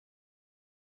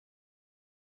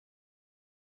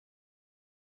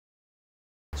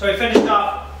So we finished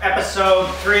off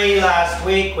episode 3 last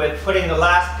week with putting the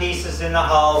last pieces in the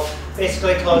hull,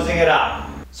 basically closing it up.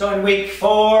 So in week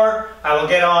 4, I will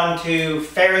get on to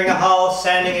fairing the hull,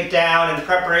 sanding it down in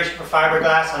preparation for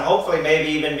fiberglass, and hopefully maybe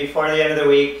even before the end of the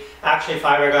week, actually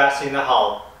fiberglassing the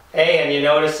hull. Hey, and you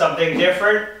notice something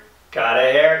different? Got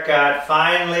a haircut.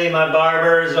 Finally, my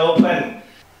barber is open.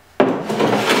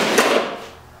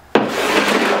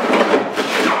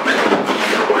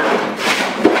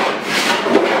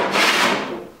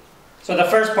 So the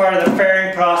first part of the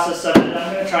fairing process of it,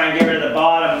 I'm going to try and get rid of the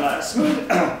bottom.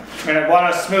 I'm going to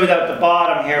want to smooth out the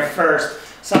bottom here first.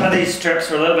 Some of these strips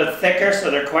are a little bit thicker,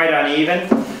 so they're quite uneven.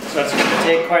 So it's going to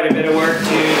take quite a bit of work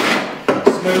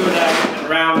to smooth out and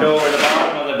round over the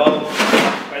bottom of the boat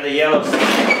where the yellow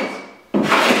sand is.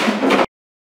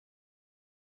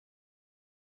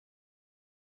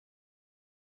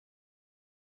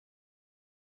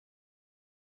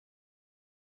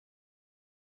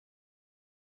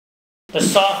 The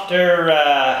softer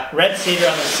red cedar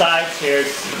on the sides here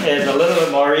is a little bit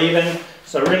more even,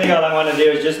 so really all I want to do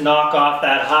is just knock off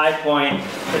that high point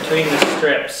between the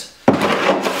strips.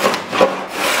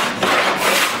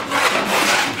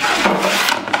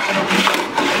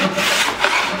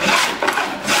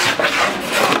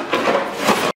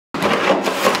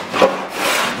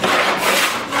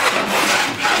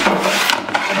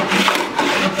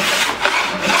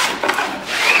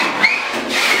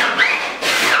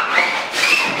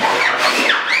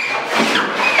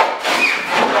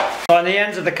 On the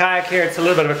ends of the kayak here, it's a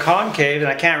little bit of a concave,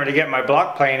 and I can't really get my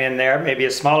block plane in there, maybe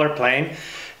a smaller plane.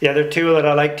 The other tool that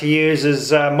I like to use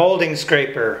is a molding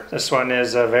scraper. This one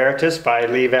is a Veritas by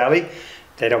Lee Valley.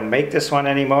 They don't make this one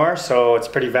anymore, so it's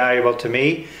pretty valuable to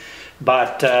me.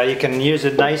 But you can use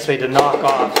it nicely to knock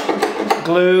off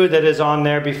glue that is on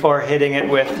there before hitting it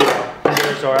with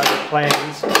mirrors or other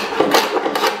planes.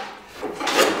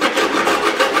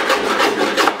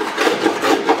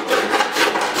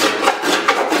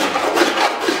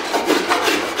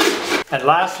 And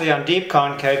lastly, on deep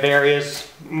concave areas,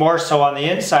 more so on the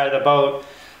inside of the boat,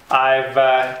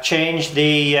 I've changed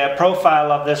the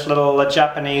profile of this little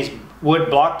Japanese wood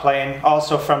block plane,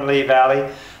 also from Lee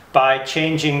Valley, by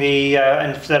changing the,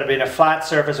 instead of being a flat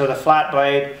surface with a flat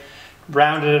blade,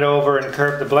 rounded it over and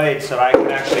curved the blade so I can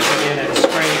actually get in and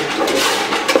scrape.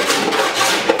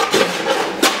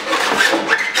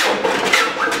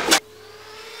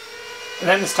 And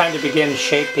then it's time to begin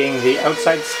shaping the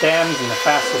outside stems, and the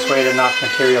fastest way to knock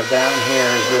material down here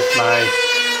is with my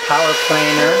power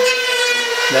planer.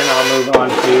 Then I'll move on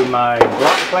to my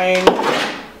block plane,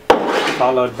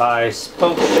 followed by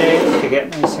spoke shape to get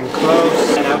nice and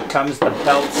close. And out comes the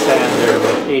belt sander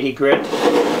with 80 grit.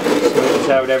 Smooths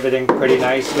out everything pretty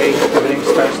nicely. Everything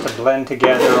starts to blend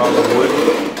together, all the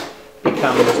wood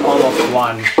becomes almost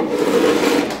one.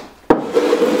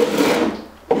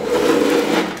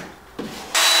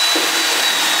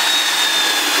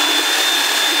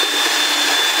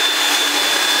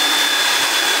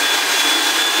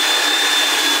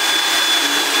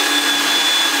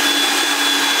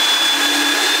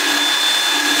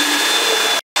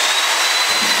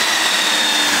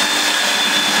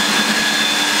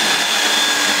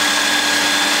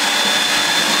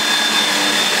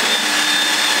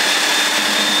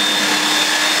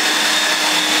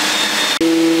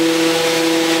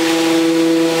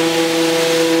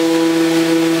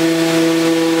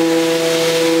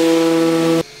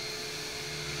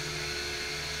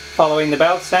 Following the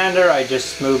belt sander, I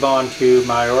just move on to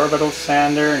my orbital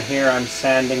sander, and here I'm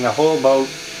sanding the whole boat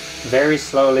very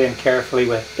slowly and carefully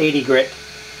with 80 grit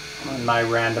on my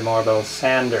random orbital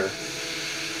sander.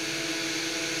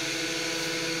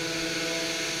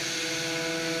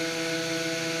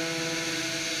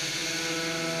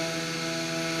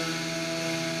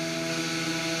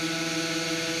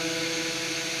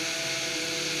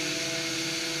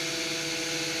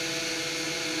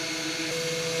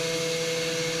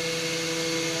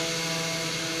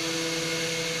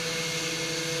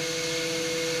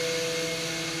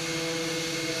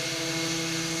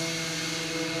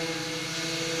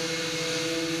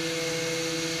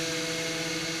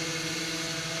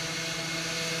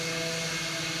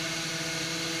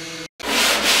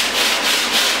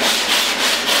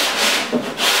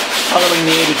 Following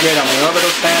the 80 grit on the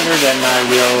orbital sander, then I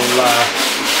will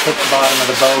hit the bottom of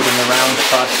the boat in the round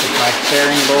spots with my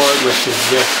fairing board, which is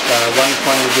just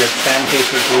 120 grit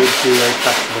sandpaper glued to right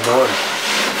back to the board.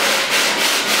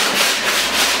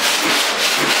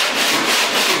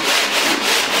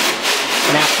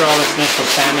 And after all this initial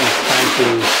sanding, it's time to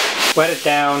wet it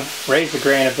down, raise the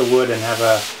grain of the wood, and have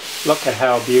a look at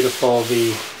how beautiful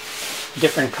the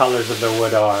different colors of the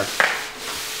wood are.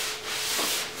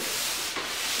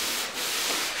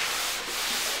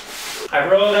 I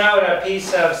rolled out a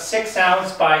piece of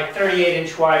 6-ounce by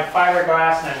 38-inch wide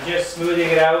fiberglass, and I'm just smoothing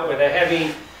it out with a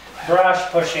heavy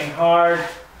brush, pushing hard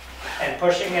and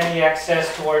pushing any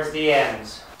excess towards the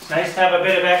ends. It's nice to have a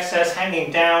bit of excess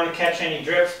hanging down to catch any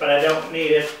drips, but I don't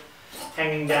need it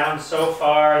hanging down so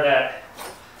far that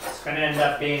it's going to end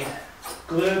up being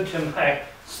glued to my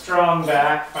strong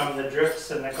back from the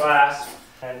drips in the glass,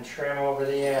 and trim over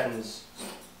the ends.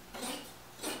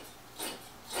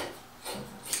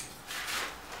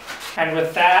 And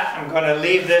with that, I'm going to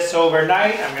leave this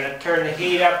overnight. I'm going to turn the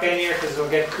heat up in here because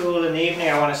it'll get cool in the evening.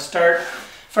 I want to start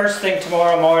first thing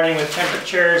tomorrow morning with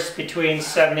temperatures between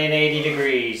 70 and 80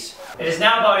 degrees. It is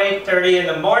now about 8:30 in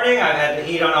the morning. I've had the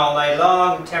heat on all night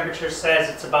long. The temperature says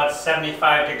it's about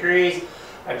 75 degrees.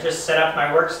 I've just set up my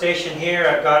workstation here.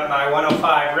 I've got my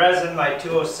 105 resin, my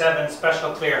 207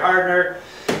 special clear hardener,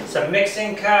 some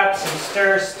mixing cups, some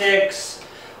stir sticks.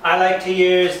 I like to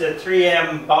use the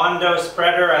 3M Bondo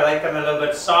spreader. I like them a little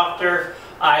bit softer.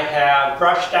 I have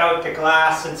brushed out the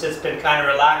glass since it's been kind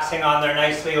of relaxing on there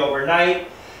nicely overnight.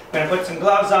 I'm going to put some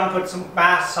gloves on, put some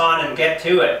masks on, and get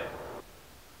to it.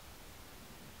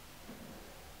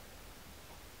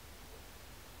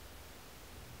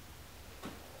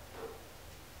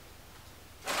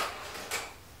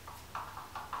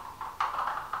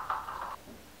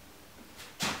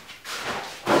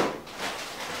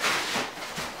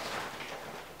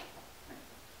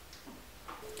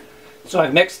 So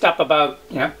I've mixed up about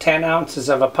 10 ounces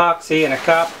of epoxy in a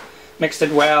cup, mixed it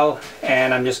well,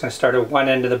 and I'm just going to start at one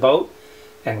end of the boat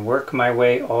and work my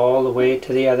way all the way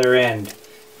to the other end,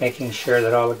 making sure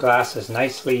that all the glass is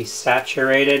nicely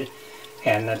saturated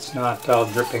and that's not all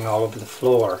dripping all over the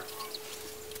floor.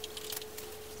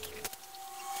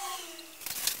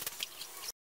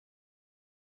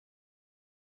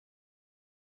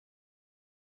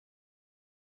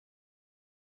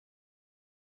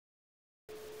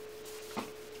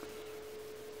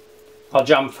 I'll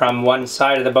jump from one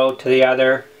side of the boat to the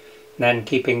other, then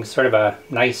keeping sort of a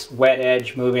nice wet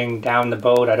edge moving down the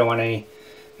boat. I don't want any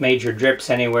major drips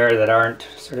anywhere that aren't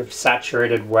sort of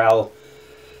saturated well.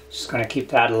 Just going to keep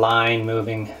that line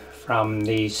moving from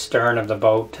the stern of the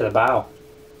boat to the bow.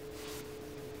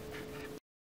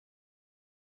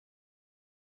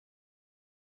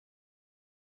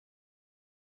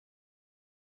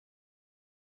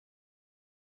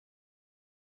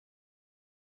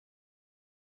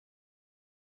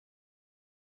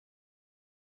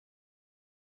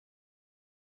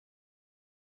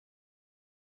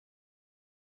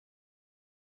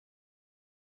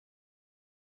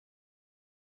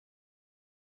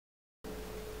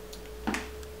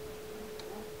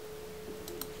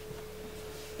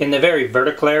 In the very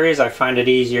vertical areas, I find it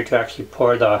easier to actually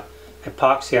pour the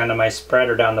epoxy onto my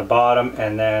spreader down the bottom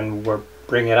and then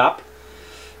bring it up.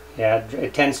 Yeah,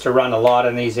 it tends to run a lot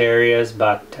in these areas,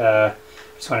 but I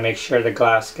just want to make sure the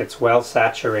glass gets well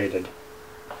saturated.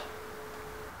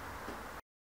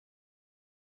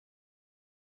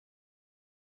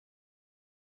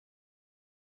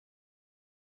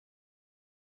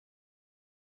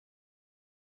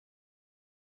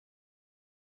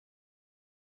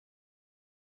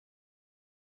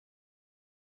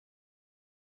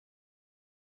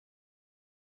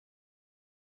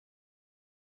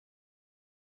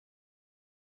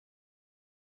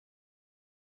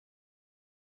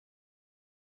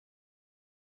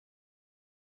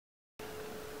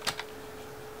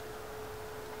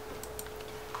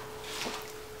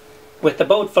 With the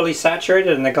boat fully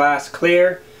saturated and the glass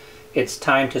clear, it's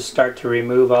time to start to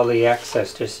remove all the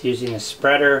excess. Just using the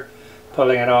spreader,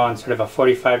 pulling it on sort of a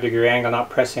 45-degree angle, not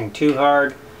pressing too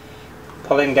hard,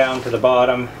 pulling down to the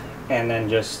bottom, and then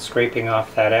just scraping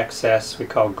off that excess we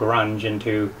call grunge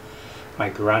into my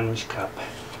grunge cup.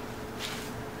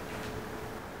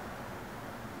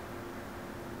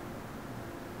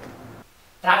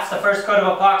 That's the first coat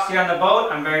of epoxy on the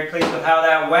boat. I'm very pleased with how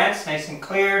that went. It's nice and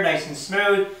clear, nice and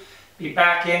smooth. Be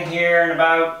back in here in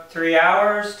about 3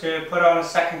 hours to put on a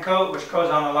second coat, which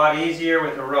goes on a lot easier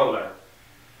with a roller.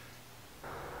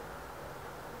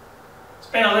 It's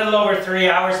been a little over 3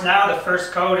 hours now. The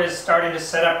first coat is starting to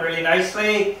set up really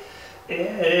nicely. It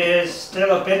is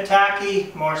still a bit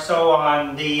tacky, more so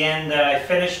on the end that I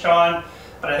finished on,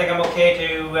 but I think I'm okay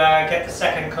to get the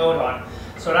second coat on.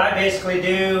 So what I basically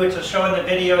do, which will show in the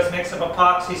video, is mix up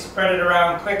epoxy, spread it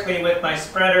around quickly with my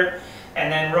spreader, and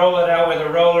then roll it out with a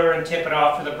roller and tip it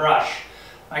off with a brush.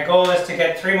 My goal is to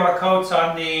get 3 more coats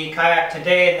on the kayak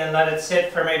today and then let it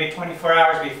sit for maybe 24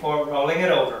 hours before rolling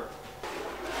it over.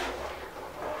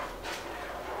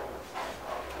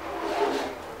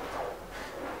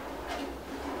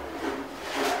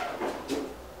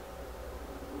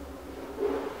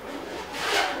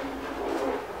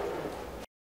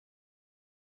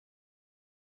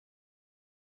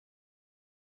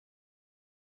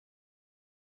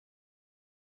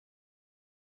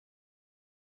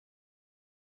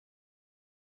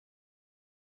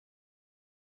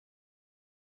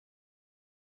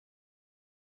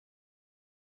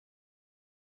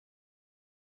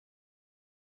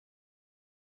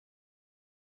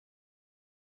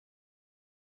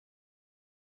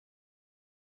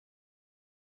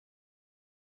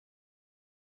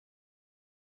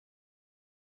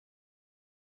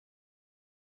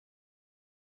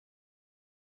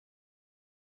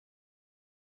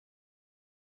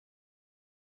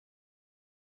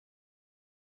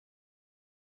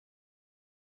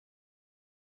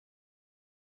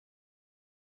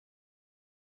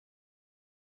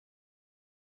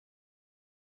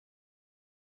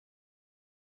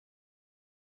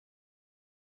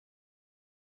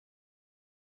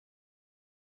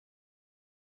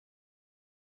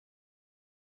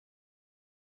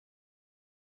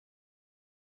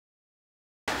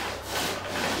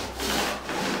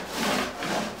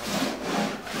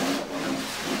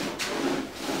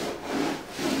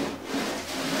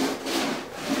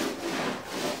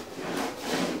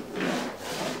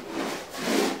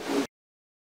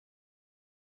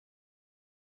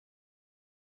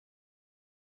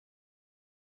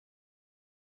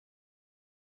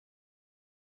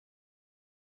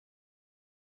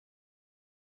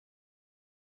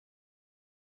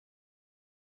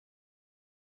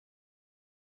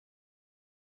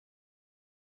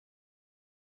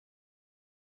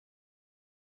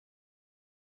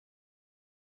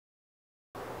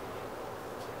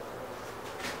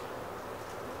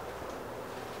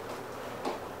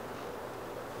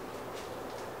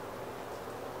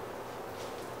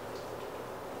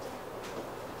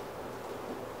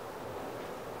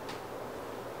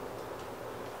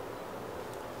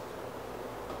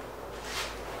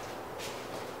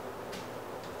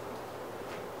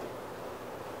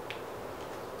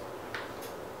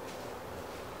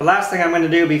 The last thing I'm going to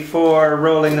do before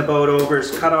rolling the boat over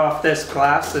is cut off this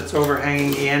glass that's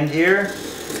overhanging the end here.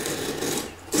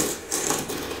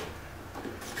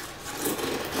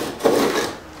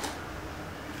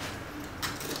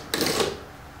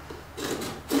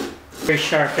 Very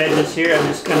sharp edges here. I'm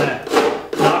just going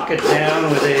to knock it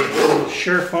down with a little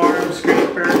Sureform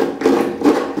scraper.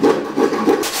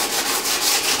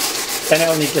 Then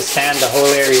I'll need to sand the whole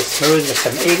area smooth with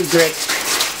some 80 grit,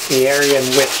 the area in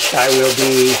which I will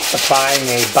be applying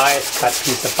a bias cut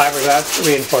piece of fiberglass to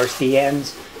reinforce the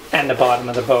ends and the bottom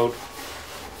of the boat.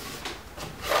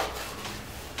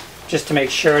 Just to make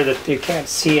sure that you can't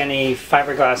see any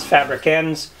fiberglass fabric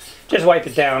ends, just wipe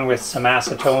it down with some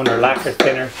acetone or lacquer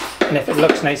thinner, and if it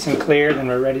looks nice and clear, then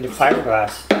we're ready to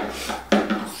fiberglass.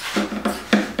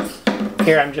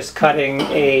 Here I'm just cutting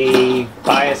a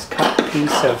bias cut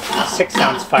piece of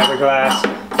 6-ounce fiberglass,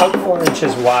 about 4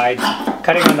 inches wide.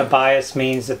 Cutting on the bias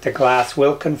means that the glass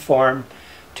will conform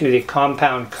to the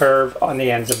compound curve on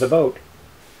the ends of the boat.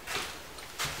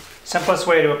 Simplest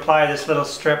way to apply this little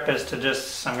strip is to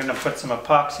just, I'm going to put some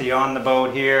epoxy on the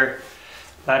boat here,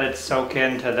 let it soak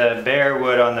into the bare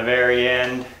wood on the very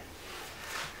end,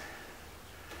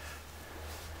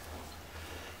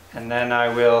 and then I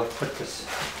will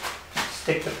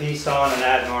stick the piece on and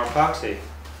add more epoxy.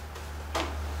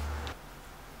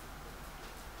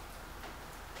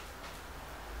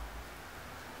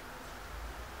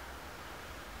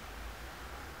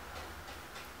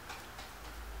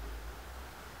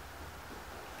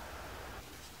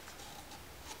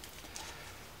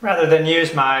 Rather than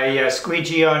use my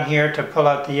squeegee on here to pull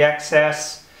out the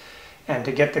excess and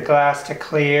to get the glass to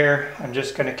clear, I'm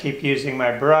just going to keep using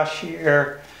my brush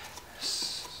here,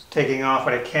 taking off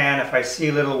what I can. If I see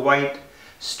little white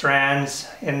strands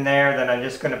in there, then I'm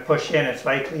just going to push in. It's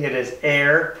likely it is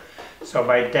air, so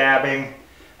by dabbing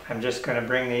I'm just going to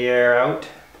bring the air out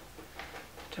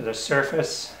to the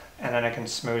surface, and then I can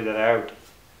smooth it out.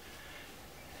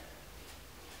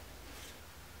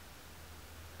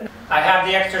 I have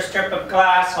the extra strip of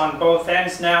glass on both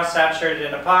ends now,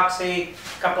 saturated in epoxy.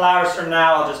 A couple hours from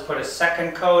now I'll just put a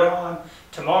second coat on.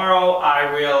 Tomorrow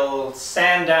I will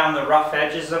sand down the rough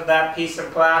edges of that piece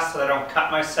of glass so that I don't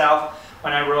cut myself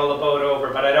when I roll the boat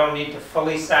over, but I don't need to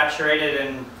fully saturate it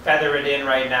and feather it in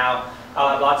right now. I'll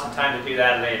have lots of time to do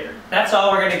that later. That's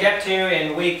all we're going to get to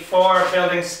in week 4 of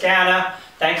building Skana.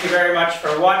 Thank you very much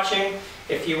for watching.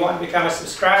 If you want to become a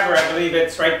subscriber, I believe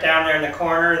it's right down there in the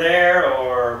corner there,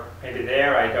 or maybe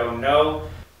there, I don't know.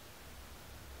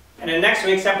 And in next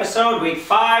week's episode, week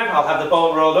 5, I'll have the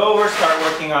boat rolled over, start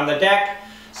working on the deck.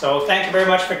 So thank you very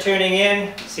much for tuning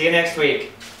in. See you next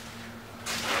week.